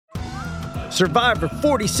Survivor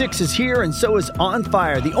 46 is here, and so is On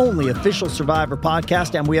Fire, the only official Survivor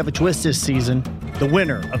podcast, and we have a twist this season. The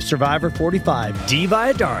winner of Survivor 45, Dee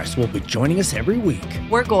Valladares, will be joining us every week.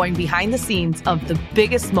 We're going behind the scenes of the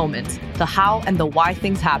biggest moments, the how and the why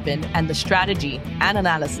things happen, and the strategy and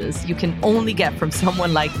analysis you can only get from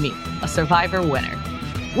someone like me, a Survivor winner.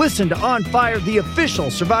 Listen to On Fire, the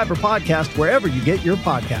official Survivor podcast, wherever you get your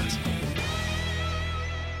podcasts.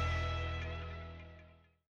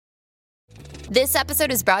 This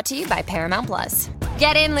episode is brought to you by Paramount Plus.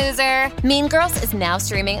 Get in, loser! Mean Girls is now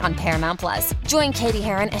streaming on Paramount Plus. Join Katie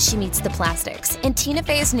Heron as she meets the plastics in Tina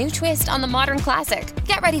Fey's new twist on the modern classic.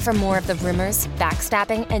 Get ready for more of the rumors,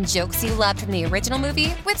 backstabbing, and jokes you loved from the original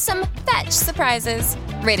movie with some fetch surprises.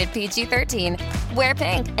 Rated PG-13. Wear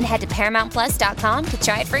pink and head to ParamountPlus.com to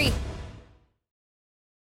try it free.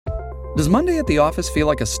 Does Monday at the office feel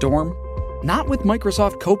like a storm? Not with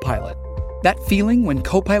Microsoft Copilot. That feeling when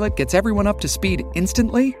Copilot gets everyone up to speed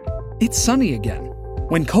instantly? It's sunny again.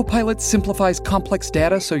 When Copilot simplifies complex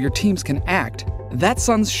data so your teams can act, that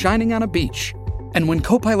sun's shining on a beach. And when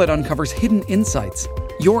Copilot uncovers hidden insights,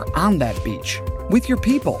 you're on that beach with your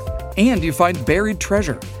people, and you find buried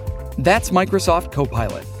treasure. That's Microsoft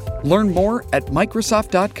Copilot. Learn more at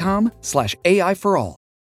Microsoft.com/AI for all.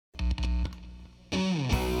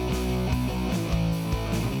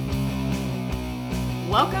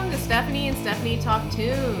 Welcome to Stephanie and Stephanie Talk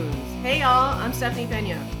Tunes. Hey y'all, I'm Stephanie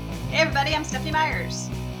Pena. Hey everybody, I'm Stephanie Myers.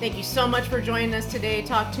 Thank you so much for joining us today,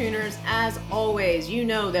 Talk Tuners. As always, you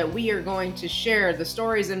know that we are going to share the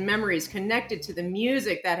stories and memories connected to the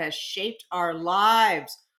music that has shaped our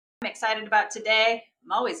lives. I'm excited about today.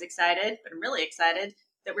 I'm always excited, but I'm really excited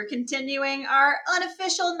that we're continuing our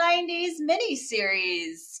unofficial 90s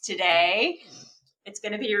mini-series today. It's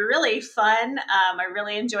going to be really fun. I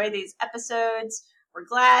really enjoy these episodes. We're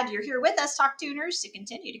glad you're here with us, Talk Tuners, to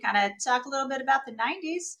continue to kind of talk a little bit about the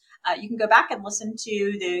 90s. You can go back and listen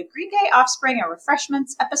to the Green Day, Offspring, and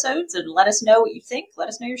Refreshments episodes and let us know what you think. Let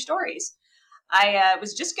us know your stories. I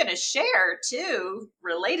was just going to share, too,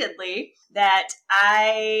 relatedly, that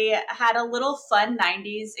I had a little fun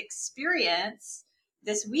 90s experience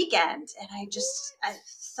this weekend. And I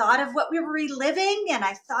thought of what we were reliving, and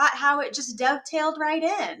I thought how it just dovetailed right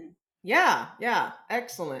in. Yeah.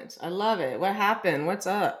 Excellent. I love it. What happened? What's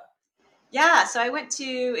up? Yeah, so I went to,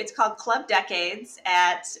 it's called Club Decades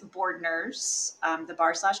at Bordner's, the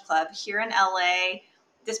bar/club here in LA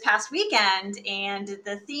this past weekend. And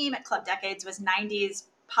the theme at Club Decades was 90s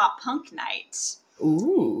pop punk night.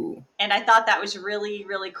 Ooh. And I thought that was really,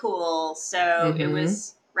 really cool. So It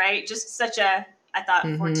was, right, just such a, I thought,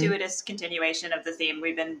 fortuitous continuation of the theme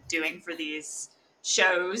we've been doing for these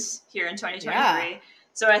shows here in 2023. Yeah.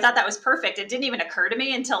 So I thought that was perfect. It didn't even occur to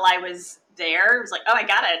me until I was there. It was like, oh, I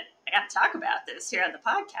gotta talk about this here on the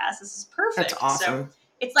podcast. This is perfect. That's awesome. So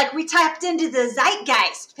it's like we tapped into the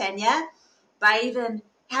zeitgeist, Pena, by even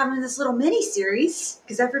having this little mini series,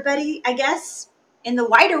 because everybody, I guess, in the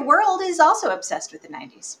wider world is also obsessed with the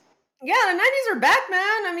 90s. Yeah, the 90s are back,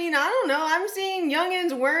 man. I mean, I don't know. I'm seeing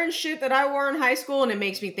youngins wearing shit that I wore in high school, and it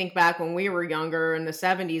makes me think back when we were younger, and the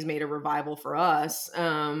 70s made a revival for us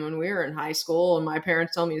when we were in high school, and my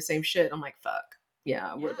parents told me the same shit. I'm like, fuck.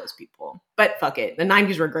 Yeah, we're those people. But fuck it. The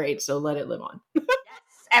 90s were great, so let it live on. Yes.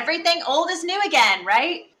 Everything old is new again,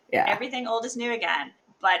 right? Yeah. Everything old is new again.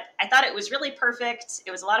 But I thought it was really perfect.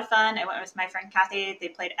 It was a lot of fun. I went with my friend Kathy. They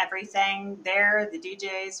played everything there, the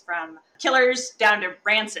DJs from Killers down to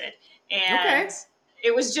Rancid. And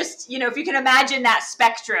It was just, if you can imagine that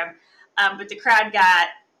spectrum. But the crowd got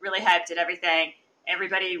really hyped at everything.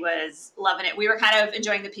 Everybody was loving it. We were kind of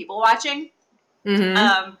enjoying the people watching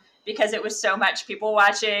because it was so much people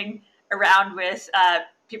watching around with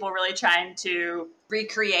people really trying to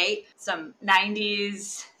recreate some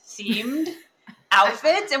 90s themed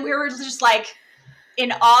outfits. And we were just like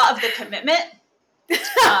in awe of the commitment.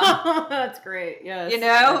 That's great. Yes.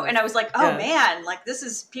 And I was like, oh man, like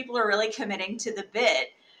people are really committing to the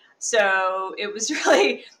bit. So it was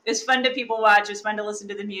fun to people watch. It was fun to listen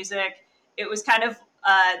to the music. It was kind of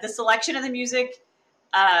the selection of the music.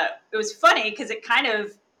 It was funny because it kind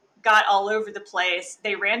of got all over the place.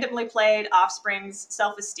 They randomly played Offspring's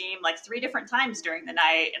Self-Esteem like 3 different times during the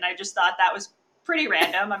night. And I just thought that was pretty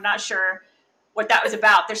random. I'm not sure what that was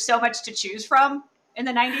about. There's so much to choose from in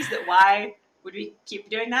the 90s that why would we keep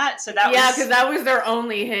doing that? So because that was their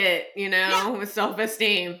only hit, with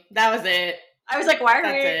Self-Esteem. That was it. I was like, why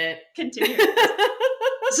are we continuing?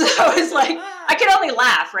 So I was like, I could only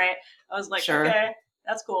laugh, right? I was like, okay,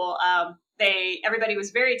 that's cool. Everybody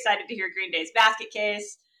was very excited to hear Green Day's Basket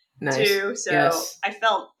Case too. So I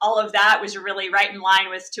felt all of that was really right in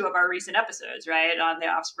line with 2 of our recent episodes, right? On The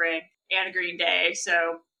Offspring and Green Day.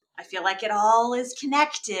 So I feel like it all is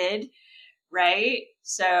connected, right?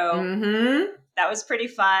 So that was pretty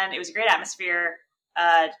fun. It was a great atmosphere.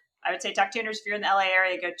 I would say Talk Tuners, if you're in the LA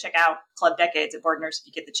area, go check out Club Decades at Bordner's if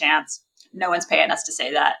you get the chance. No one's paying us to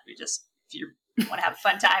say that. We just, if you want to have a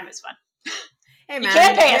fun time, it's fun. Hey, man. You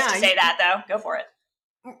can't pay us to say that, though. Go for it.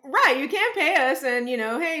 Right. You can't pay us. And,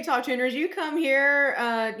 hey, Talk Tuners, you come here,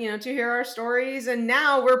 to hear our stories. And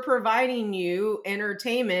now we're providing you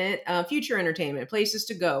entertainment, future entertainment, places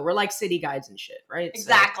to go. We're like city guides and shit, right?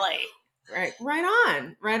 Exactly. So, right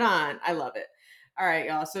on. I love it. All right,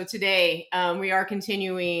 y'all. So today we are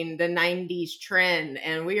continuing the 90s trend,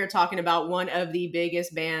 and we are talking about one of the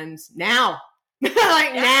biggest bands now.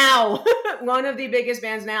 Now. One of the biggest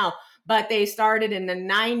bands now. But they started in the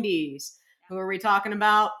 90s. Who are we talking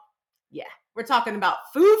about? Yeah, we're talking about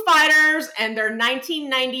Foo Fighters and their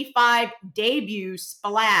 1995 debut,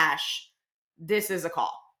 Splash. This is a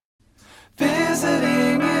call.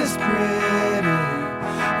 Visiting is pretty.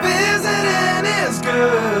 Visiting is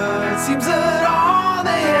good. Seems that all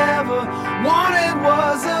they ever wanted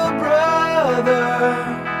was a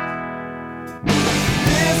brother.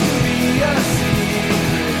 This could be a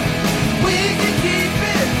secret. We can keep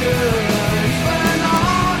it good. Even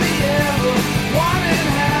all they ever wanted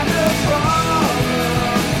had a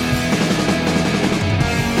brother.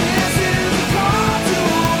 This is a call to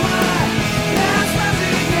all my past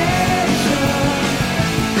resignation.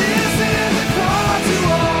 This is a call to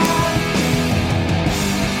all.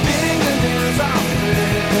 Fingernails are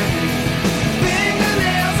pretty.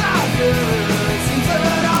 Fingernails are good. Seems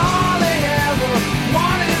that all they ever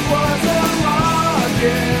wanted was a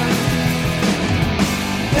rocket.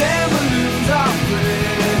 Their balloons are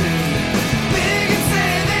pretty. Big and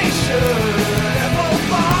say they should. Ever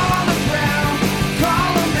fall on the ground,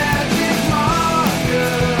 call a magic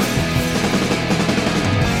marker.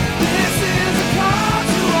 This is a call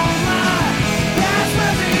to all my past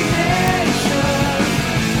resignation.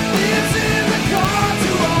 This is a call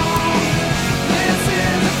to all. This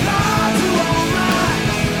is a call to all my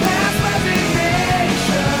past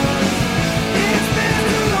resignation. It's been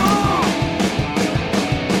too long.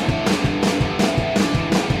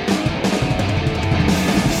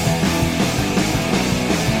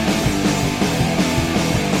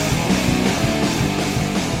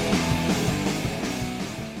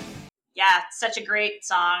 Yeah, it's such a great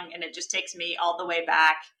song, and it just takes me all the way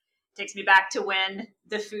back. It takes me back to when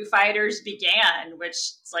the Foo Fighters began, which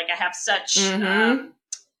it's like I have such kind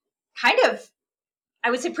of,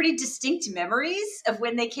 I would say, pretty distinct memories of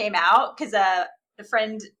when they came out, because a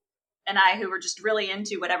friend and I who were just really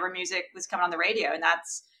into whatever music was coming on the radio, and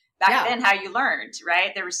that's back then how you learned,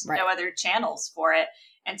 right? There was no other channels for it.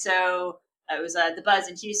 And so it was the Buzz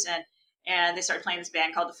in Houston, and they started playing this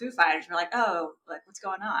band called the Foo Fighters. We're like, oh, like, what's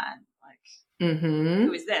going on? Like,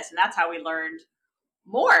 who is this? And that's how we learned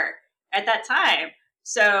more at that time.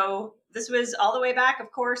 So this was all the way back,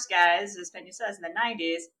 of course, guys, as Pena says, in the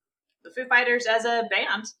 90s. The Foo Fighters as a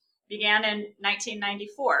band began in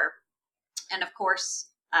 1994. And of course,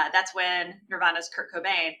 that's when Nirvana's Kurt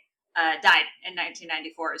Cobain died in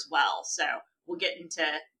 1994 as well. So we'll get into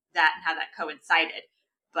that and how that coincided.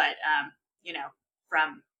 But,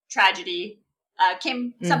 from tragedy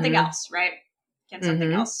came something else, right? Came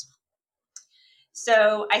something else.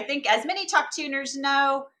 So I think, as many Talk Tuners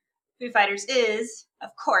know, Foo Fighters is, of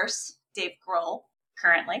course, Dave Grohl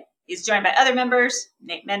currently. He's joined by other members,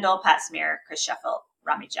 Nate Mendel, Pat Smear, Chris Sheffield,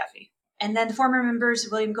 Rami Jaffe. And then the former members,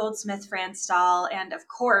 William Goldsmith, Fran Stahl, and of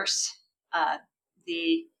course,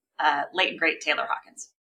 the late and great Taylor Hawkins.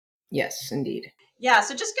 Yes, indeed. Yeah,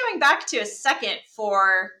 so just going back to a second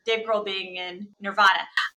for Dave Grohl being in Nirvana.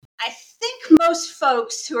 I think most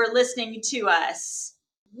folks who are listening to us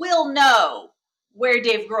will know where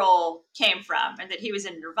Dave Grohl came from and that he was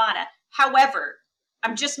in Nirvana. However,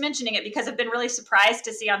 I'm just mentioning it because I've been really surprised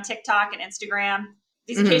to see on TikTok and Instagram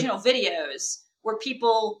these occasional videos where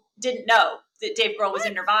people didn't know that Dave Grohl was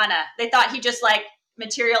in Nirvana. They thought he just like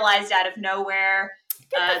materialized out of nowhere.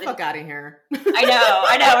 Get the fuck out of here. I know.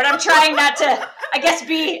 And I'm trying not to, I guess,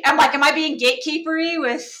 am I being gatekeepery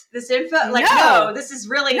with this info? Like, no, this is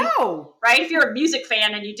really, right? If you're a music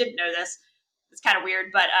fan and you didn't know this, it's kind of weird.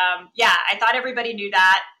 But yeah, I thought everybody knew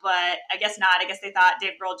that, but I guess not. I guess they thought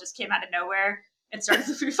Dave Grohl just came out of nowhere and started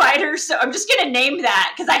the Foo Fighters. So I'm just going to name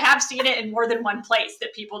that because I have seen it in more than one place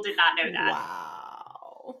that people did not know that.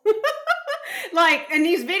 Wow. Like, in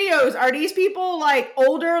these videos, are these people like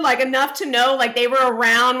older, like enough to know, like they were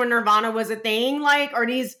around when Nirvana was a thing? Like, are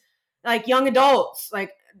these like young adults?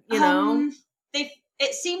 Like, you know,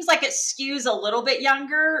 it seems like it skews a little bit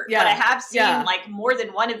younger, Yeah. but I have seen Yeah. like more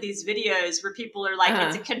than one of these videos where people are like,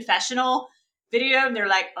 it's a Uh-huh. confessional video, and they're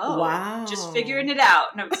like, oh, Wow. just figuring it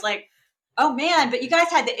out. And it's like, oh man, but you guys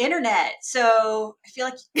had the internet, so I feel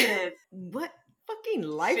like you could have. What fucking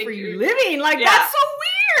life are you Figured- living? Like, Yeah. that's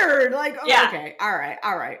so weird. Like, oh, Yeah. okay. All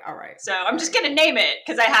right. So I'm just gonna name it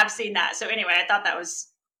because I have seen that. So anyway, I thought that was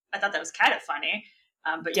kind of funny.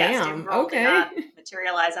 But yes, Damn, Dave Grohl okay. did not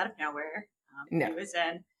materialize out of nowhere. No. He was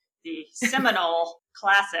in the seminal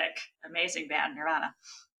classic amazing band Nirvana.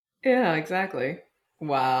 Yeah, exactly.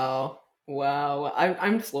 Wow.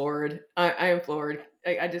 I'm floored. I am floored.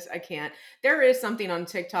 I can't. There is something on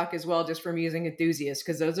TikTok as well, just for music enthusiasts,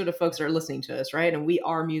 because those are the folks that are listening to us, right? And we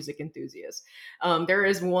are music enthusiasts. There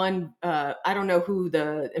is one, I don't know who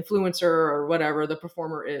the influencer or whatever the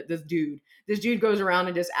performer is. This dude goes around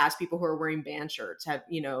and just asks people who are wearing band shirts,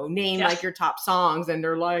 name Yeah. like your top songs, and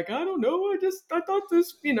they're like, I don't know, I thought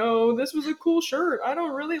this, this was a cool shirt. I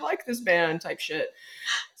don't really like this band type shit.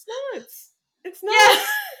 It's nuts. It's nuts.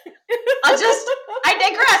 Yes. I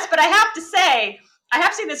digress, but I have to say, I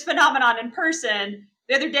have seen this phenomenon in person.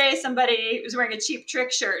 The other day, somebody was wearing a Cheap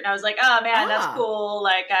Trick shirt, and I was like, "Oh man, that's cool!"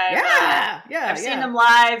 Like, I've seen them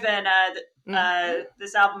live, and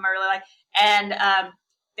this album I really like. And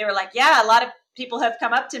they were like, "Yeah, a lot of people have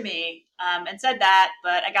come up to me and said that,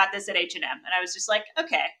 but I got this at H&M," and I was just like,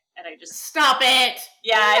 "Okay," and I just Stop it.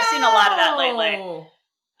 Yeah, I've seen a lot of that lately. No.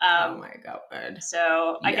 Oh my god.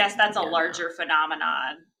 So I Yeah, guess that's a yeah. larger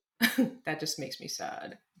phenomenon. That just makes me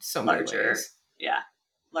sad. So Larger. many ways. Yeah,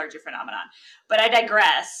 larger phenomenon. But I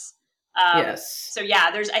digress. Yes. So yeah,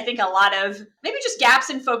 there's I think a lot of maybe just gaps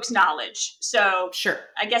in folks' knowledge. So Sure.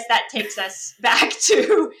 I guess that takes us back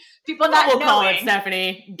to people not We'll call it, knowing.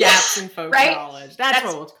 Stephanie. Gaps in folks' Right? knowledge. That's That's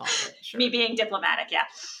what we'll call it. Sure. Me being diplomatic, yeah.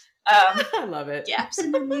 I love it. Gaps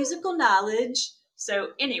in their musical knowledge.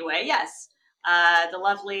 So anyway, yes, the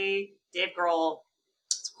lovely Dave Grohl,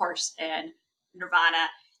 of course, and Nirvana.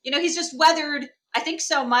 He's just weathered, I think,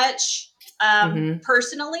 so much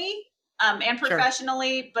personally and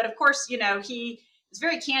professionally. But of course, he was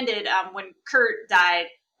very candid when Kurt died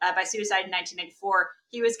by suicide in 1994.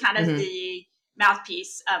 He was kind of the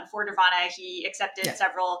mouthpiece for Nirvana. He accepted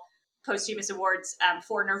several posthumous awards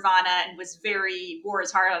for Nirvana and wore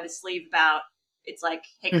his heart on his sleeve about, it's like,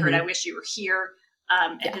 hey, Kurt, I wish you were here,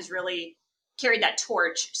 and has really carried that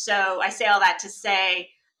torch. So I say all that to say,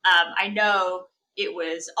 I know it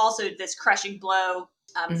was also this crushing blow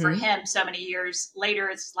for him so many years later,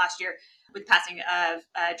 this last year, with passing of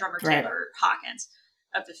drummer Taylor Hawkins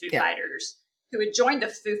of the Foo Fighters, who had joined the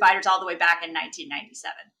Foo Fighters all the way back in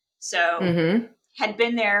 1997. So had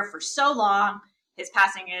been there for so long. His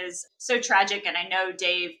passing is so tragic. And I know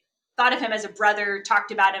Dave thought of him as a brother,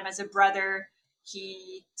 talked about him as a brother.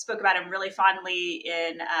 He spoke about him really fondly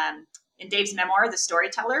in Dave's memoir, The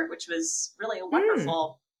Storyteller, which was really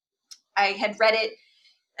wonderful. I had read it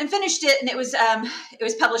and finished it, and it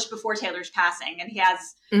was published before Taylor's passing. And he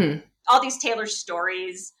has all these Taylor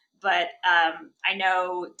stories, but I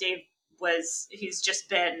know Dave he's just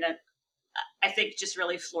been, I think, just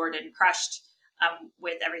really floored and crushed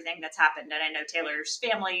with everything that's happened. And I know Taylor's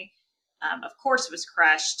family, of course, was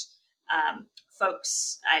crushed.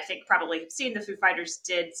 Folks, I think, probably have seen the Foo Fighters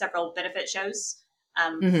did several benefit shows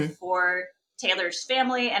for Taylor's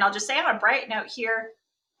family. And I'll just say on a bright note here,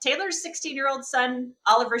 Taylor's 16-year-old son,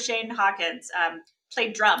 Oliver Shane Hawkins,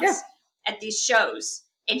 played drums at these shows,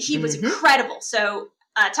 and he was incredible. So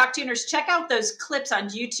Talk Tuners, check out those clips on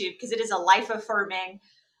YouTube, because it is a life-affirming,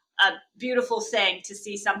 beautiful thing to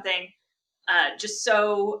see something just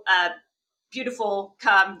so beautiful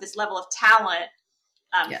come this level of talent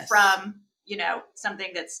from,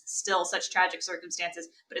 something that's still such tragic circumstances.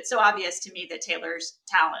 But it's so obvious to me that Taylor's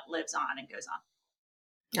talent lives on and goes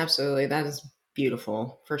on. Absolutely. That is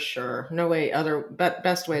beautiful, for sure. No way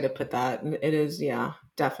best way to put that. It is,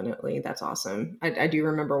 definitely. That's awesome. I do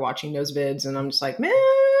remember watching those vids, and I'm just like, man,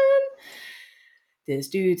 this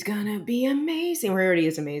dude's gonna be amazing. He already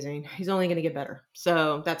is amazing. He's only gonna get better.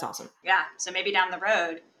 So that's awesome. Yeah. So maybe down the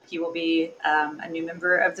road, he will be a new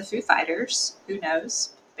member of the Foo Fighters. Who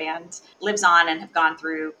knows? The band lives on and have gone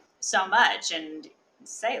through so much, and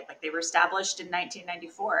they were established in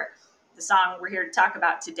 1994. The song we're here to talk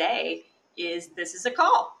about today is This Is a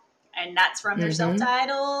Call, and that's from their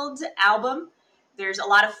self-titled album. There's a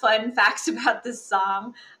lot of fun facts about this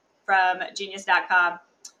song from Genius.com.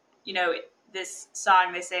 This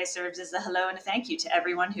song, they say, serves as a hello and a thank you to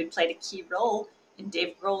everyone who'd played a key role in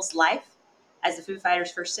Dave Grohl's life as the Foo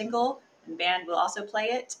Fighters' first single, and the band will also play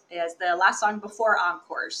it as the last song before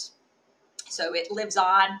Encores. So it lives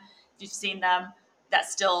on. If you've seen them,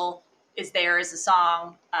 that's still is there as a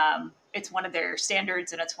song. It's one of their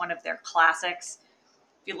standards and it's one of their classics.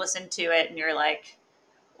 If you listen to it and you're like,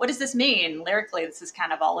 what does this mean? Lyrically, this is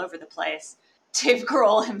kind of all over the place. Dave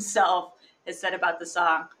Grohl himself has said about the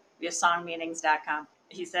song via songmeanings.com.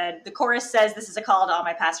 He said, the chorus says, this is a call to all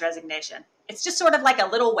my past resignation. It's just sort of like a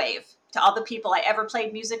little wave to all the people I ever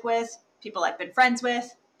played music with, people I've been friends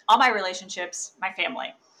with, all my relationships, my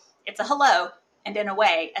family. It's a hello, and in a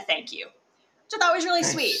way, a thank you, which I thought was really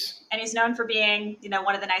sweet. And he's known for being,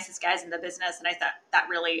 one of the nicest guys in the business. And I thought that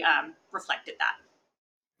really reflected that.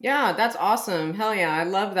 Yeah, that's awesome. Hell yeah. I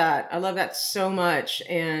love that. I love that so much.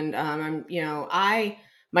 And I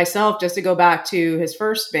myself, just to go back to his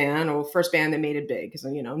first band that made it big, because,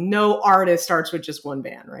 no artist starts with just one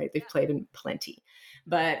band, right? They've played in plenty.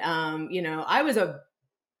 But, I was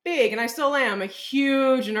and I still am a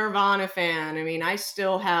huge Nirvana fan. I mean, I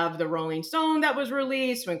still have the Rolling Stone that was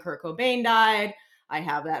released when Kurt Cobain died. I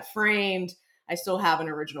have that framed. I still have an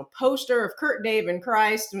original poster of Kurt, Dave, and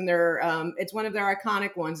Christ when they're, it's one of their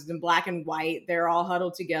iconic ones. It's in black and white. They're all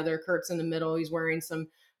huddled together. Kurt's in the middle. He's wearing some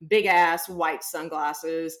big ass white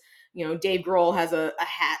sunglasses. Dave Grohl has a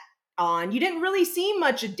hat on. You didn't really see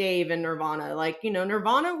much of Dave in Nirvana.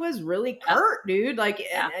 Nirvana was really Kurt, dude.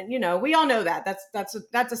 And we all know that.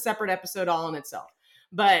 That's a separate episode all in itself.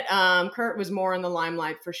 But Kurt was more in the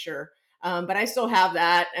limelight for sure. But I still have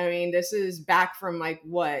that. I mean, this is back from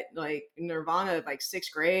Nirvana,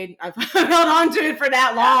 sixth grade. I've held on to it for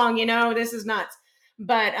that long, this is nuts.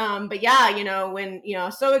 But yeah, when,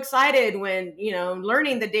 so excited when,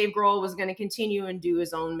 learning that Dave Grohl was going to continue and do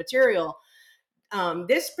his own material.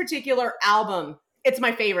 This particular album, it's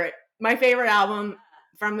my favorite album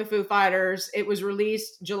from the Foo Fighters. It was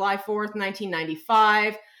released July 4th,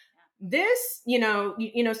 1995. This,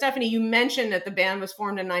 Stephanie, you mentioned that the band was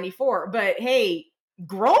formed in 94, but hey,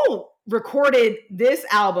 Grohl recorded this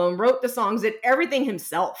album, wrote the songs, did everything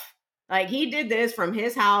himself. He did this from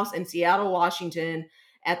his house in Seattle, Washington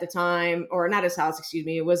at the time, or not his house, excuse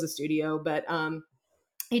me. It was a studio, but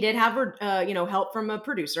he did have, help from a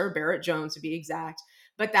producer, Barrett Jones to be exact.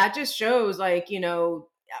 But that just shows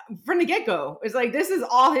from the get-go, it's this is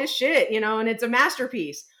all his shit, and it's a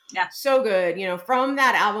masterpiece. Yeah. So good. From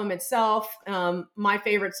that album itself, my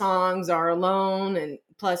favorite songs are Alone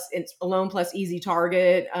plus Easy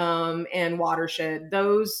Target, and Watershed.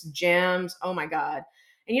 Those jams. Oh my God.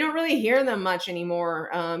 And you don't really hear them much anymore.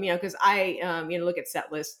 Cause I, look at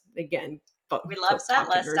Setlist again. We love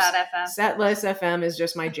Setlist.fm. Setlist FM is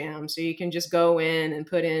just my jam. So you can just go in and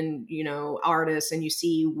put in, artists and you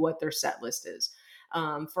see what their set list is,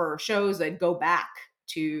 for shows that go back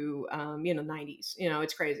to 90s.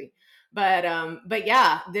 It's crazy. But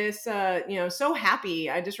yeah, this so happy.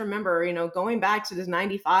 I just remember going back to this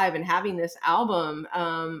 95 and having this album.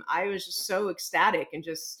 I was just so ecstatic, and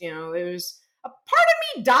just it was a part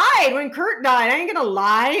of me died when Kurt died. I ain't gonna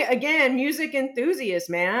lie. Again, music enthusiast,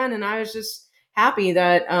 man, and I was just happy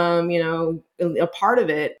that a part of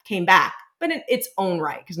it came back, but in its own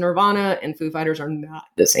right, because Nirvana and Foo Fighters are not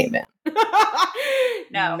the same band.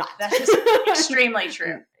 No, that is extremely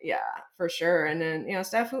true. Yeah, for sure. And then,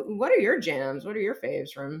 Steph, what are your jams? What are your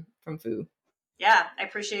faves from Foo? Yeah, I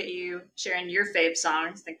appreciate you sharing your fave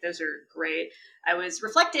songs. I think those are great. I was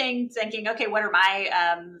reflecting, thinking, okay, what are my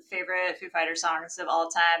favorite Foo Fighter songs of all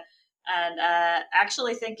time? And I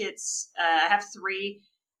actually think it's, I have three.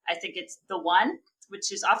 I think it's The One,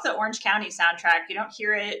 which is off the Orange County soundtrack. You don't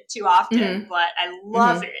hear it too often, but I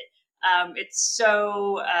love it. It's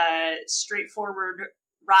so straightforward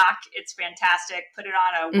rock. It's fantastic. Put it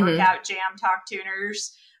on a workout jam, Talk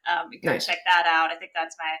Tuners. Go check that out. I think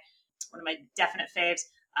that's one of my definite faves.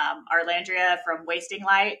 Arlandria from Wasting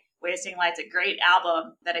Light. Wasting Light's a great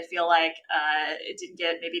album that I feel like it didn't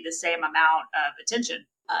get maybe the same amount of attention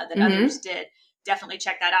that others did. Definitely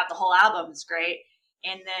check that out. The whole album is great.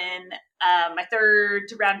 And then my third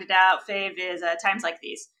rounded out fave is Times Like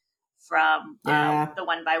These from the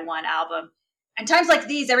One by One album. And Times Like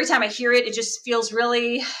These, every time I hear it, it just feels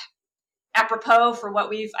really apropos for what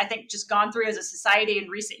we've, I think, just gone through as a society in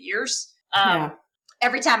recent years.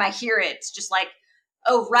 Every time I hear it, it's just like,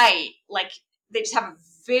 oh, right. They just have a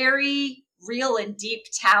very real and deep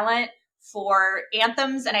talent for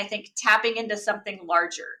anthems. And I think tapping into something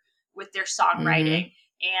larger with their songwriting.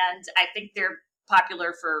 And I think they're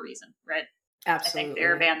popular for a reason, right? Absolutely. I think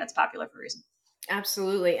they're a band that's popular for a reason.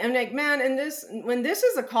 Absolutely. And man, when This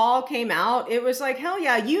Is a Call came out, it was like, hell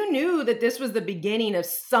yeah, you knew that this was the beginning of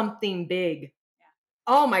something big. Yeah.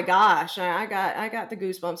 Oh my gosh. I got the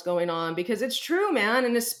goosebumps going on, because it's true, man.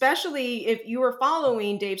 And especially if you were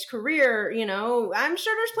following Dave's career, I'm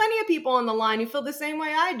sure there's plenty of people on the line who feel the same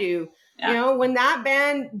way I do. You know, when that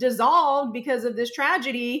band dissolved because of this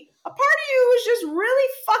tragedy, a part of you was just really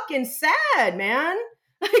fucking sad, man.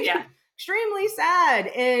 Like, extremely sad.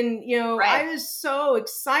 And, you know, I was so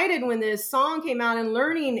excited when this song came out and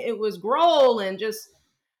learning it was Grohl and just,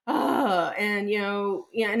 and, you know,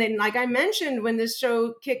 and then, like I mentioned, when this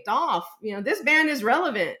show kicked off, you know, this band is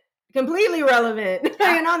relevant, completely relevant.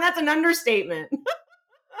 You know, and that's an understatement.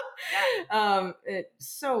 It's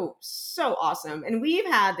so awesome. And we've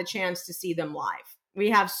had the chance to see them live.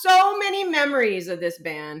 We have so many memories of this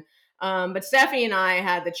band. But Stephanie and I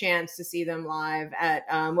had the chance to see them live at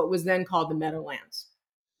what was then called the Meadowlands.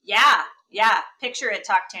 Yeah. Picture it,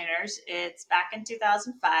 Talk Tuners. It's back in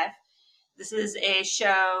 2005. This is a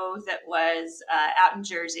show that was out in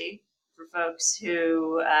Jersey for folks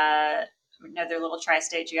who know their little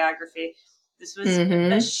tri-state geography. This was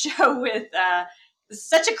a show with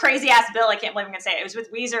such a crazy ass bill. I can't believe I'm going to say it. It was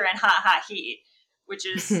with Weezer and Hot Hot Heat, which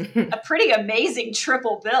is a pretty amazing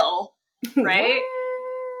triple bill, right?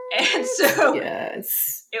 And so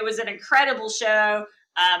it was an incredible show.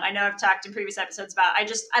 I know I've talked in previous episodes about,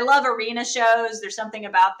 I love arena shows. There's something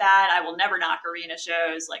about that. I will never knock arena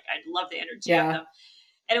shows. Like, I love the energy of them.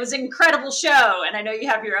 And it was an incredible show. And I know you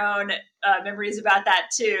have your own memories about that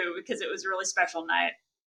too, because it was a really special night.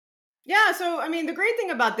 Yeah. So, I mean, the great thing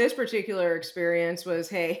about this particular experience was,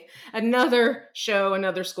 hey, another show,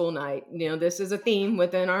 another school night. You know, this is a theme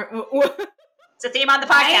within our... It's a theme on the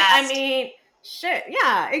podcast. I mean... Shit.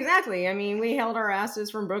 Yeah, exactly. I mean, we held our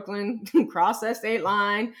asses from Brooklyn, crossed that state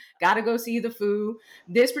line, got to go see the Foo.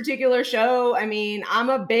 This particular show, I mean, I'm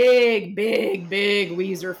a big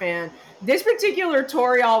Weezer fan. This particular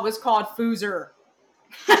tour, y'all, was called Foozer.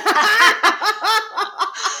 I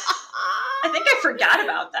think I forgot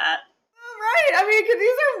about that. Right. I mean, because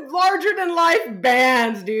these are larger than life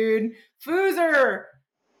bands, dude. Foozer.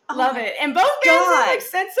 Love it. And both bands have like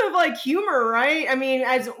sense of like humor, right? I mean,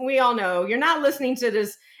 as we all know, you're not listening to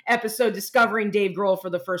this episode discovering Dave Grohl for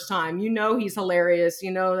the first time. You know he's hilarious.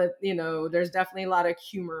 You know that, you know, there's definitely a lot of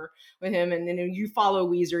humor with him. And then you follow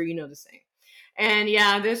Weezer, you know the same. And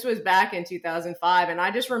yeah, this was back in 2005. And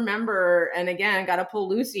I just remember, and again, got to pull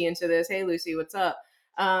Lucy into this. Hey, Lucy, what's up?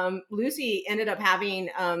 Lucy ended up having,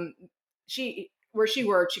 where she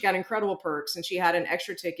worked, she got incredible perks, and she had an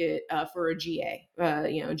extra ticket for a GA,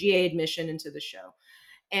 GA admission into the show.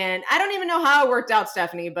 And I don't even know how it worked out,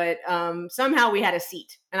 Stephanie, but somehow we had a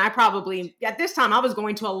seat. And I probably, at this time, I was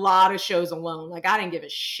going to a lot of shows alone. Like, I didn't give a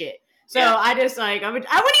shit. So I just like, I wouldn't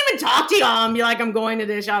even talk to y'all and be like, I'm going to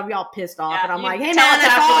this. Y'all be all pissed off. And I'm like, hey, man, I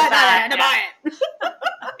had to buy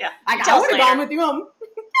it. I would have gone with you. I'm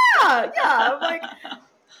like...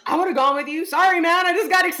 I would have gone with you. Sorry, man. I just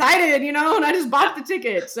got excited, you know, and I just bought the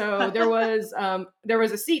ticket. So there was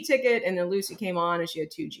a seat ticket, and then Lucy came on and she had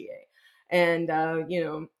 2 GA. And,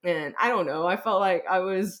 and I don't know. I felt like I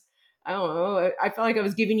was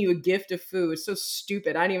giving you a gift of food. It's so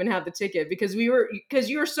stupid. I didn't even have the ticket because you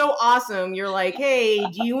were so awesome. You're like, hey,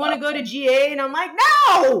 do you want to go to GA? And I'm like,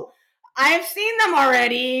 no, I've seen them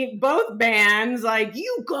already. Both bands. Like,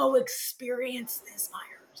 you go experience this,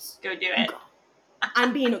 Myers. Go do it.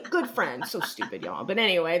 I'm being a good friend. So stupid, y'all. But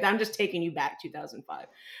anyway, I'm just taking you back 2005.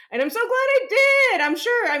 And I'm so glad I did. I'm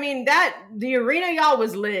sure. I mean, the arena, y'all,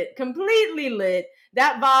 was lit. Completely lit.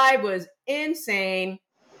 That vibe was insane.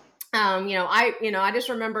 I just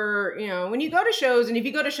remember, when you go to shows, and if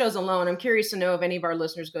you go to shows alone, I'm curious to know if any of our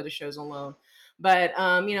listeners go to shows alone. But,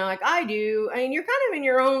 like I do, I mean, you're kind of in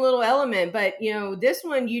your own little element, but, this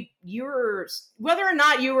one, you were, whether or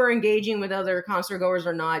not you were engaging with other concert goers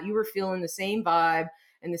or not, you were feeling the same vibe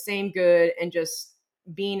and the same good and just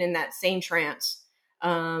being in that same trance,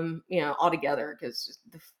 all together, because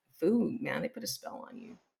the food, man, they put a spell on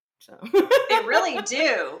you. So they really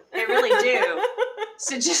do. They really do.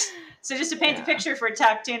 So just to paint the picture for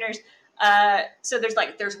Talk Tuners, so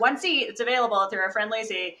there's one seat that's available through our friend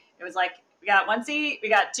Lucy. It was like, we got 1 seat, we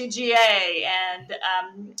got 2 GA, and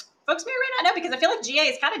folks may or may not know, because I feel like GA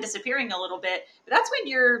is kind of disappearing a little bit, but that's when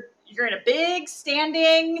you're in a big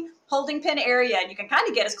standing holding pin area, and you can kind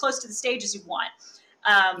of get as close to the stage as you want.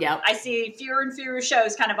 I see fewer and fewer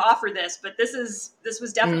shows kind of offer this, but this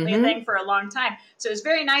was definitely a thing for a long time. So it's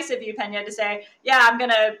very nice of you, Pena, to say, yeah,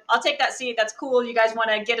 I'll take that seat. That's cool. You guys want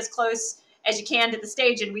to get as close as you can to the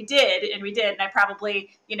stage. And we did. And I probably,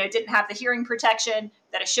 didn't have the hearing protection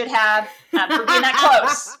that I should have for being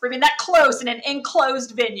that close in an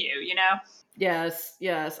enclosed venue, Yes.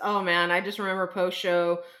 Oh man. I just remember post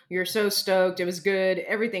show, you're so stoked. It was good.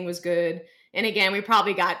 Everything was good. And again, we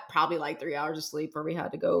probably got like 3 hours of sleep where we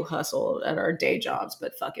had to go hustle at our day jobs,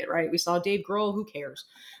 but fuck it, right? We saw Dave Grohl, who cares?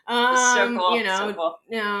 So cool. You know, So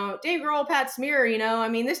cool. Dave Grohl, Pat Smear, you know, I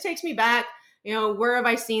mean, this takes me back, you know, where have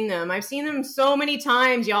I seen them? I've seen them so many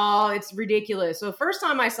times, y'all. It's ridiculous. So first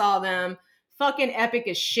time I saw them, fucking epic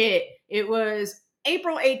as shit. It was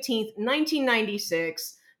April 18th,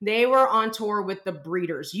 1996. They were on tour with the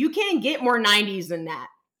Breeders. You can't get more 90s than that.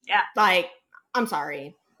 Yeah. Like, I'm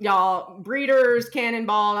sorry. Y'all, Breeders,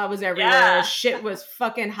 Cannonball, I was everywhere. Yeah. Shit was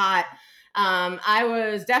fucking hot. I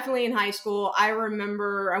was definitely in high school. I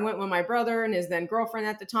remember I went with my brother and his then girlfriend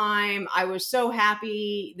at the time. I was so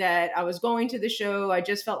happy that I was going to the show. I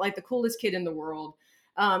just felt like the coolest kid in the world.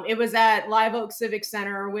 It was at Live Oak Civic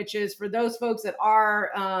Center, which is for those folks that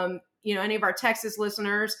are, you know, any of our Texas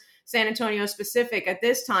listeners, San Antonio specific. At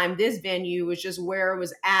this time, this venue was just where it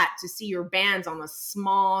was at to see your bands on a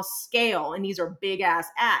small scale. And these are big ass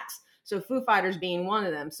acts. So Foo Fighters being one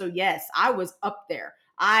of them. So yes, I was up there.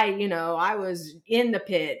 I was in the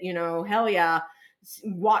pit, you know, hell yeah.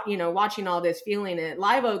 Watching all this, feeling it.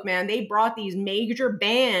 Live Oak, man, they brought these major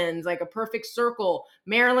bands like a Perfect Circle,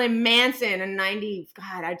 Marilyn Manson in 90.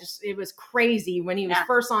 God, it was crazy when he was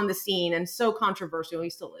first on the scene and so controversial.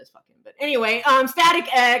 He still is fucking, but anyway,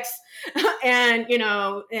 Static X and, you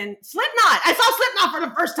know, and Slipknot. I saw Slipknot for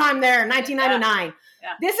the first time there in 1999.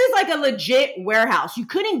 Yeah. This is like a legit warehouse. You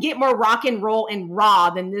couldn't get more rock and roll and raw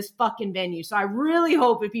than this fucking venue. So I really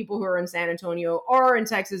hope that people who are in San Antonio or in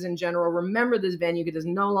Texas in general remember this venue because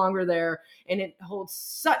it's no longer there. And it holds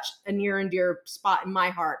such a near and dear spot in my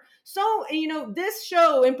heart. So, you know, this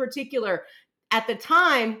show in particular, at the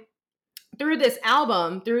time, through this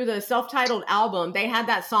album, through the self-titled album, they had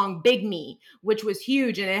that song Big Me, which was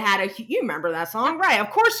huge. And it had you remember that song, right? Of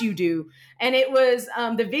course you do. And it was,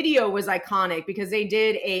 the video was iconic because they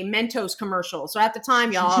did a Mentos commercial. So at the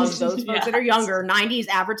time, y'all, those folks that are younger, 90s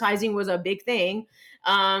advertising was a big thing.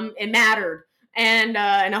 It mattered and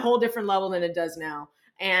in a whole different level than it does now.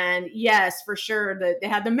 And yes, for sure that they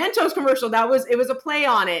had the Mentos commercial. It was a play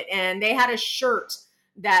on it. And they had a shirt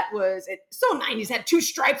that was so 90s, had 2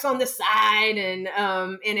 stripes on the side and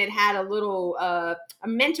it had a little a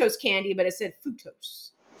Mentos candy, but it said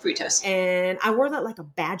Fructose. And I wore that like a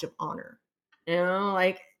badge of honor, you know,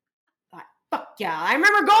 like fuck yeah. I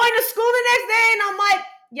remember going to school the next day and I'm like,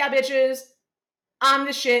 yeah, bitches, I'm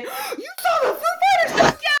the shit. You saw the Foo Fighters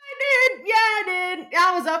stuff? Yeah, I did.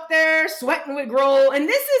 I was up there sweating with Grohl. And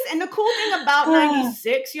the cool thing about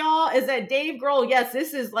 96, y'all, is that Dave Grohl, yes,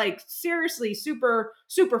 this is like seriously super,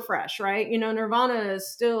 super fresh, right? You know, Nirvana is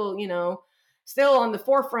still, you know, still on the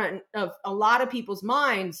forefront of a lot of people's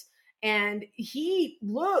minds. And that's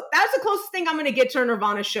the closest thing I'm going to get to a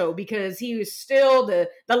Nirvana show because he was still the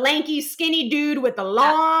lanky, skinny dude with the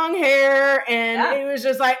long hair. And it was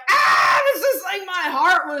just like, this is like my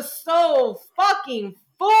heart was so fucking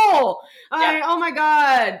full. Oh my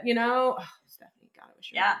God, you know. Stephanie, God, I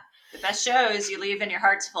wish. Yeah, the best shows you leave and your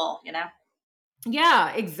heart's full, you know.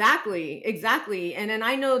 Yeah, exactly. And then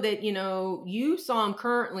I know that, you know, you saw him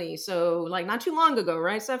currently, so like not too long ago,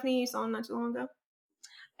 right, Stephanie? You saw him not too long ago?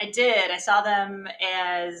 I did. I saw them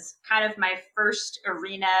as kind of my first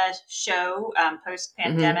arena show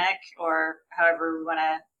post-pandemic, or however we want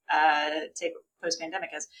to take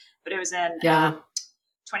post-pandemic as. But it was in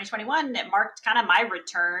 2021. It marked kind of my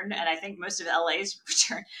return, and I think most of LA's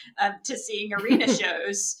return to seeing arena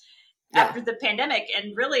shows after the pandemic.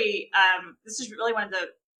 And really, this is really one of the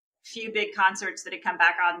few big concerts that had come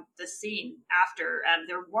back on the scene after.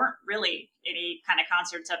 There weren't really any kind of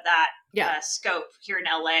concerts of that scope here in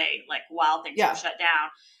LA, like while things were shut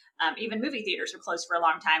down. Even movie theaters were closed for a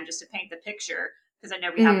long time, just to paint the picture, because I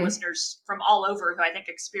know we have listeners from all over who I think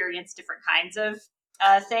experience different kinds of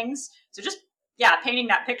things. So just painting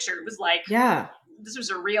that picture was like, this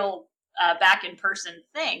was a real back in person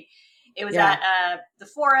thing. It was at the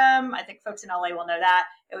Forum. I think folks in LA will know that.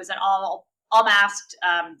 It was an all masked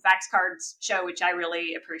Vax Cards show, which I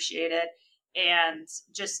really appreciated. And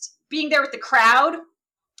just being there with the crowd,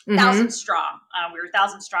 1,000 strong. We were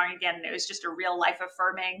 1,000 strong again. And it was just a real life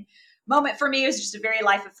affirming moment for me. It was just a very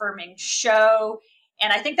life affirming show.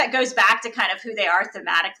 And I think that goes back to kind of who they are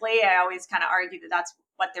thematically. I always kind of argue that that's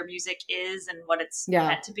what their music is and what it's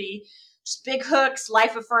meant to be. Just big hooks,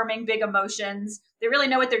 life affirming, big emotions. They really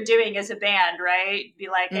know what they're doing as a band, right? Be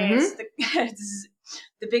like, hey, it's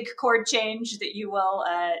the big chord change that you will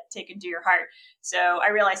take into your heart. So I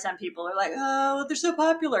realize some people are like, oh, they're so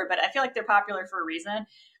popular, but I feel like they're popular for a reason.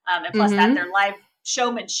 And plus that their live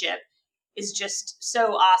showmanship is just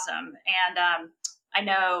so awesome. And I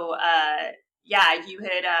know,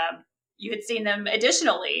 you had seen them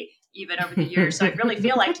additionally even over the years. So I really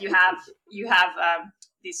feel like you have you have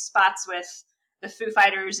these spots with the Foo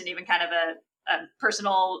Fighters and even kind of a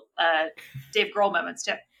personal Dave Grohl moments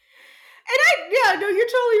too. And no, you're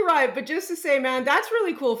totally right. But just to say, man, that's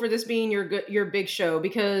really cool for this being your big show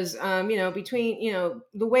because, between,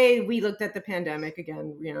 the way we looked at the pandemic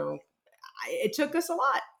again, it took us a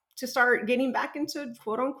lot to start getting back into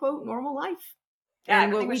quote unquote normal life. Yeah,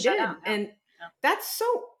 and what we did. Down. Yeah. And that's so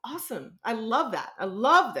awesome. I love that. I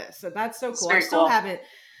love this. So that's so cool. I very still cool. haven't,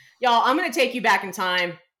 y'all, I'm going to take you back in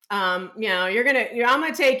time. I'm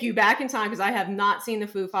going to take you back in time because I have not seen the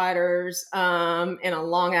Foo Fighters in a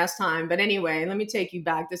long ass time. But anyway, let me take you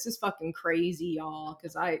back. This is fucking crazy, y'all.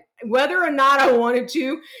 Because whether or not I wanted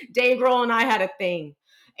to, Dave Grohl and I had a thing.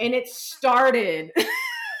 And it started.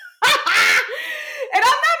 And I'm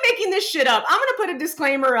not making this shit up. I'm going to put a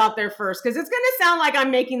disclaimer out there first because it's going to sound like I'm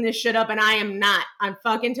making this shit up and I am not. I'm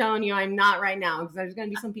fucking telling you I'm not right now because there's going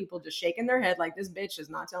to be some people just shaking their head like this bitch is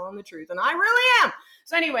not telling the truth. And I really am.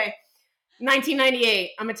 So anyway,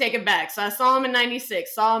 1998, I'm going to take it back. So I saw him in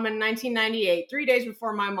 96, saw him in 1998, 3 days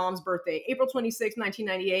before my mom's birthday, April 26,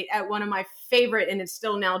 1998, at one of my favorite, and it's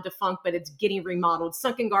still now defunct, but it's getting remodeled,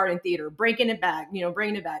 Sunken Garden Theater, bringing it back.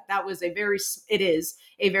 That was it is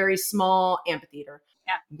a very small amphitheater.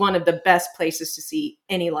 Yeah. One of the best places to see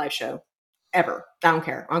any live show ever. I don't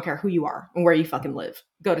care who you are and where you fucking live.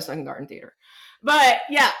 Go to Sunken Garden Theater. But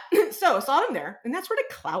yeah, so saw them there, and that's where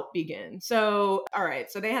the clout began. So, all right,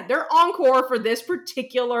 so they had their encore for this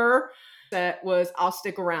particular set was "I'll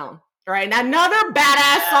Stick Around." All right, and another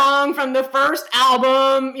badass song from the first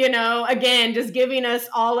album. Again, just giving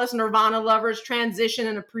all us Nirvana lovers transition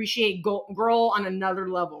and appreciate Grohl on another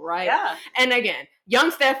level, right? Yeah. And again, young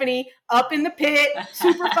Stephanie up in the pit,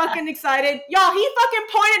 super fucking excited. Y'all, he fucking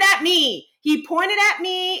pointed at me. He pointed at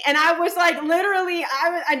me and I was like, literally,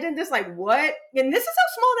 I did this like, what? And this is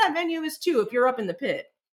how small that venue is too, if you're up in the pit.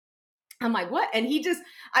 I'm like, what? And he just,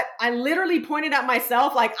 I literally pointed at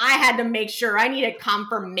myself like I had to make sure I needed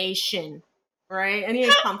confirmation, right? I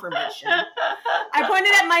needed confirmation. I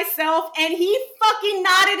pointed at myself and he fucking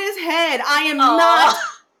nodded his head. I am not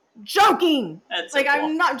joking. That's like, so cool.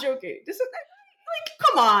 I'm not joking. This is like,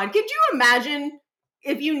 come on. Could you imagine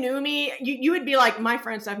if you knew me, you would be like, my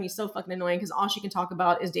friend Stephanie's so fucking annoying because all she can talk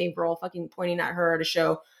about is Dave Grohl fucking pointing at her at a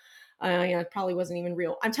show. It probably wasn't even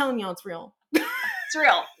real. I'm telling y'all it's real. It's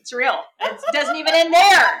real. It's real. It doesn't even end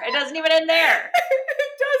there. It doesn't even end there.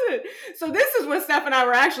 It doesn't. So this is when Steph and I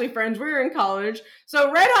were actually friends. We were in college.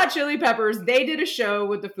 So Red Hot Chili Peppers, they did a show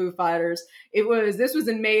with the Foo Fighters. This was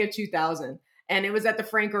in May of 2000. And it was at the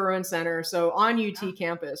Frank Erwin Center, so on UT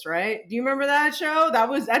campus, right? Do you remember that show?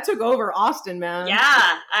 That took over Austin, man. Yeah,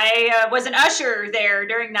 I was an usher there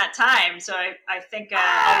during that time, so I think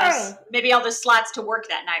all the slots to work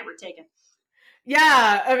that night were taken.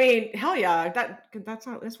 Yeah, I mean, hell yeah,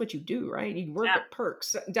 that's what you do, right? You work at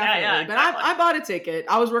Perks, definitely. Yeah, exactly. But I bought a ticket.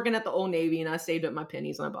 I was working at the Old Navy, and I saved up my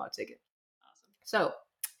pennies, and I bought a ticket. Awesome. So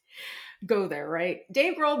go there, right?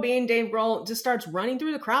 Dave Grohl being Dave Grohl just starts running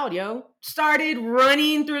through the crowd, yo. Started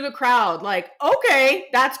running through the crowd. Like, okay,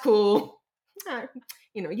 that's cool.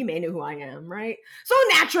 You may know who I am, right? So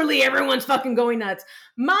naturally, everyone's fucking going nuts.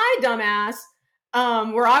 My dumbass,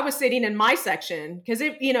 where I was sitting in my section, because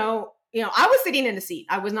I was sitting in a seat.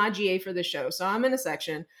 I was not GA for the show, so I'm in a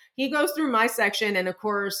section. He goes through my section, and of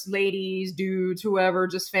course, ladies, dudes, whoever,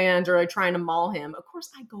 just fans are like trying to maul him. Of course,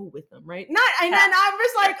 I go with them, right? Then I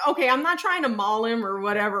was like, okay, I'm not trying to maul him or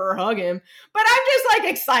whatever or hug him, but I'm just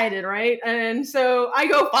like excited, right? And so I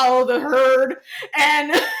go follow the herd,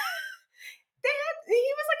 and he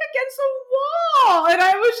was like against the wall, and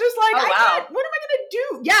I was just like, what am I gonna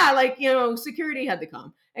do? Yeah, security had to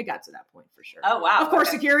come. It got to that point for sure. Oh, wow. Of course,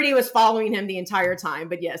 security was following him the entire time.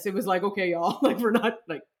 But yes, it was like, okay, y'all, like, we're not,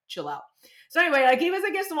 like, chill out. So anyway, like, he was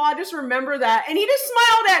against the wall. I just remember that. And he just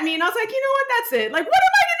smiled at me. And I was like, you know what? That's it. Like, what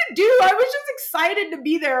am I going to do? I was just excited to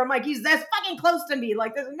be there. I'm like, he's that's fucking close to me.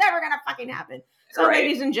 Like, this is never going to fucking happen. So,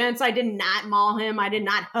 ladies and gents, I did not maul him. I did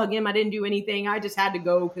not hug him. I didn't do anything. I just had to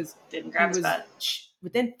go because didn't grab his butt.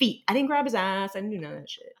 Within feet. I didn't grab his ass. I didn't do none of that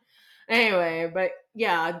shit. Anyway, but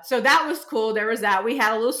yeah, so that was cool. There was that. We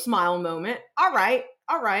had a little smile moment. All right.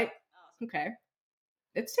 Okay.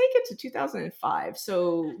 Let's take it to 2005.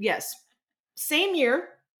 So yes, same year.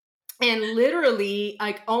 And literally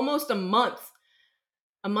like almost a month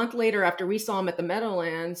later after we saw him at the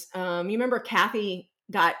Meadowlands, you remember Kathy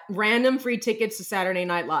got random free tickets to Saturday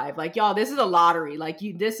Night Live. Like, y'all, this is a lottery. Like,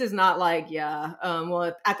 this is not like,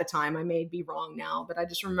 well, at the time, I may be wrong now, but I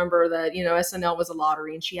just remember that, SNL was a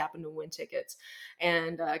lottery and she happened to win tickets.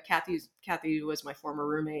 And Kathy was my former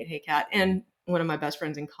roommate, hey, Kat, and one of my best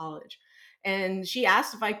friends in college. And she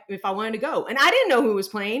asked if I wanted to go. And I didn't know who was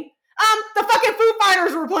playing. The fucking Foo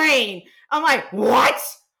Fighters were playing. I'm like, what?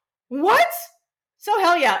 So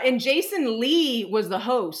hell yeah. And Jason Lee was the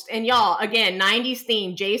host. And y'all, again, 90s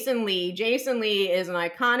theme, Jason Lee. Jason Lee is an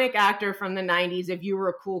iconic actor from the 90s if you were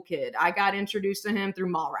a cool kid. I got introduced to him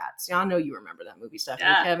through Mallrats. Y'all know you remember that movie stuff.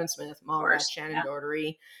 Yeah. Kevin Smith, Mallrats, Shannon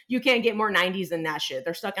Doherty. You can't get more 90s than that shit.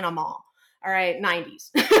 They're stuck in a mall. All right,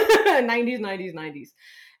 90s. 90s.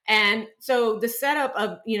 And so the setup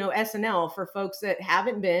of, SNL for folks that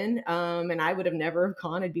haven't been, and I would have never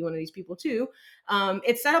gone, I'd be one of these people too.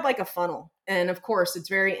 It's set up like a funnel. And of course it's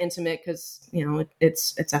very intimate because,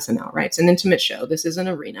 it's SNL, right? It's an intimate show. This is an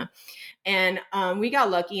arena. And we got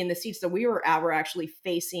lucky, and the seats that we were at were actually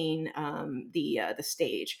facing the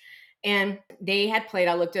stage. And they had played,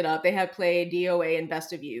 I looked it up, they had played DOA and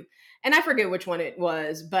Best of You. And I forget which one it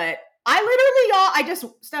was, but I literally, y'all,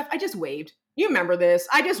 I just waved. You remember this.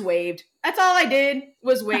 I just waved. That's all I did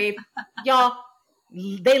was wave. Y'all,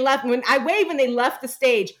 they left. When I waved when they left the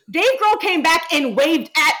stage, Dave Grohl came back and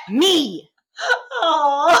waved at me.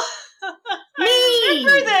 Oh, me. I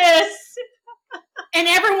remember this. And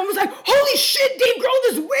everyone was like, holy shit, Dave Grohl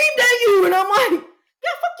just waved at you. And I'm like,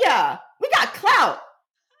 yeah, fuck yeah. We got clout.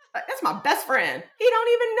 That's my best friend. He don't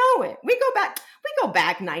even know it. We go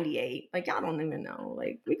back 98. Like, y'all don't even know.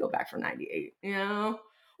 Like, we go back from 98,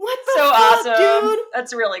 What the so fuck, awesome, dude?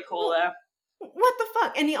 That's really cool, though. What the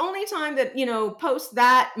fuck? And the only time that, post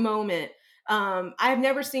that moment, I've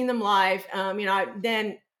never seen them live.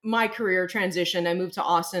 Then my career transitioned. I moved to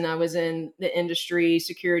Austin. I was in the industry,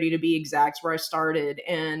 security to be exact, where I started.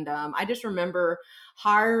 And I just remember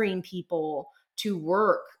hiring people to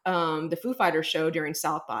work the Foo Fighters show during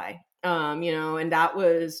South by. And that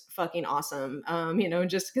was fucking awesome.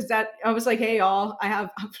 Just because that, I was like, hey, y'all,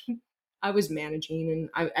 I was managing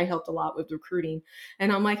and I helped a lot with recruiting.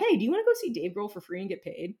 And I'm like, hey, do you want to go see Dave Grohl for free and get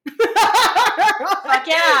paid? Fuck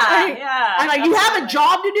yeah. Yeah. I'm like, you have a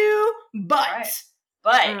job to do, but. Right.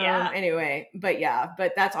 But yeah. Anyway, but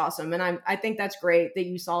that's awesome. And I think that's great that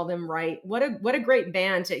you saw them right. What a great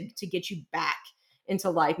band to get you back into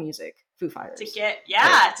live music. Foo Fighters. To get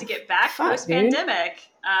back post-pandemic.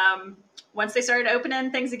 Once they started opening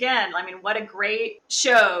things again, I mean, what a great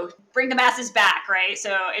show. Bring the masses back, right?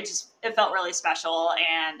 So it felt really special,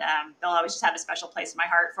 and they'll always just have a special place in my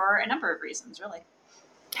heart for a number of reasons, really.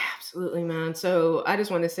 Absolutely, man. So I just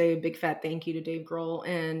want to say a big fat thank you to Dave Grohl,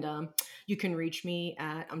 and you can reach me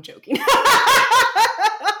at, I'm joking.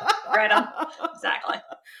 Right on. Exactly.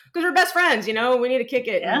 Because we're best friends, we need to kick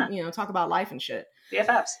it and, talk about life and shit.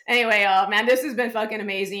 BFFs. Anyway, man, this has been fucking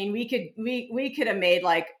amazing. We could have made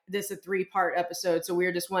like this a 3-part episode. So we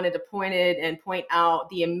just wanted to point out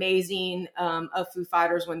the amazing of Foo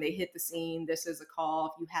Fighters when they hit the scene. This is a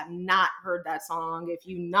call. If you have not heard that song, if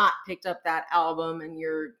you not picked up that album and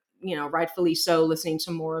you're, rightfully so, listening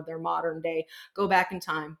to more of their modern day, go back in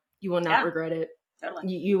time. You will not regret it.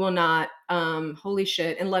 Totally. You will not. Holy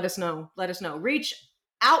shit. And let us know. Reach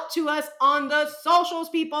out to us on the socials,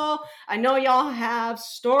 people. I know y'all have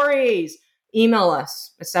stories. Email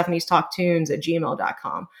us at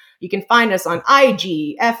stephaniestalktunes@gmail.com. You can find us on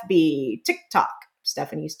IG, FB, TikTok,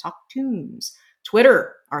 Stephanie's Talk Tunes.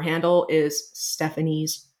 Twitter, our handle is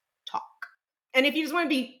Stephanie's Talk. And if you just want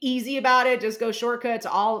to be easy about it, just go shortcuts,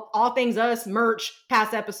 all things us, merch,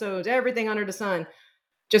 past episodes, everything under the sun.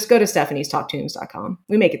 Just go to stephaniestalktunes.com.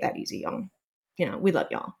 We make it that easy, y'all. We love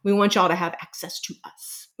y'all. We want y'all to have access to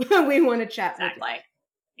us. We want to chat with you.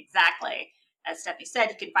 Exactly. As Stephanie said,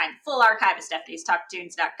 you can find the full archive at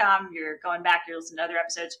stephaniestalktunes.com. You're going back, you're listening to other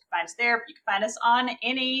episodes, you can find us there. You can find us on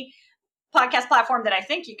any podcast platform that I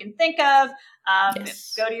think you can think of.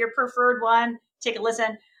 Go to your preferred one, take a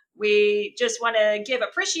listen. We just want to give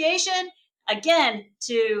appreciation again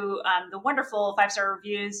to the wonderful 5-star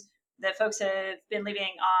reviews that folks have been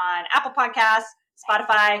leaving on Apple Podcasts,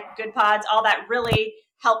 Spotify, Good Pods. All that really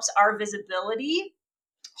helps our visibility.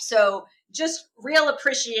 So just real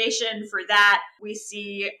appreciation for that. We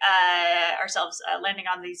see ourselves landing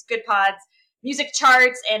on these Good Pods music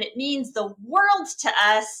charts, and it means the world to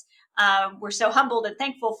us. We're so humbled and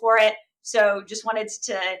thankful for it. So just wanted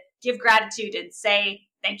to give gratitude and say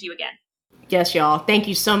thank you again. Yes, y'all. Thank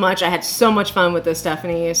you so much. I had so much fun with this,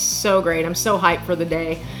 Stephanie. It's so great. I'm so hyped for the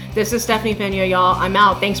day. This is Stephanie Pena, y'all. I'm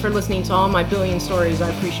out. Thanks for listening to all my billion stories. I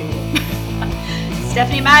appreciate it.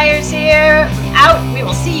 Stephanie Myers here. Out. We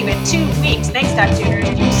will see you in 2 weeks. Thanks, Dr.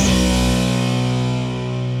 Tuners.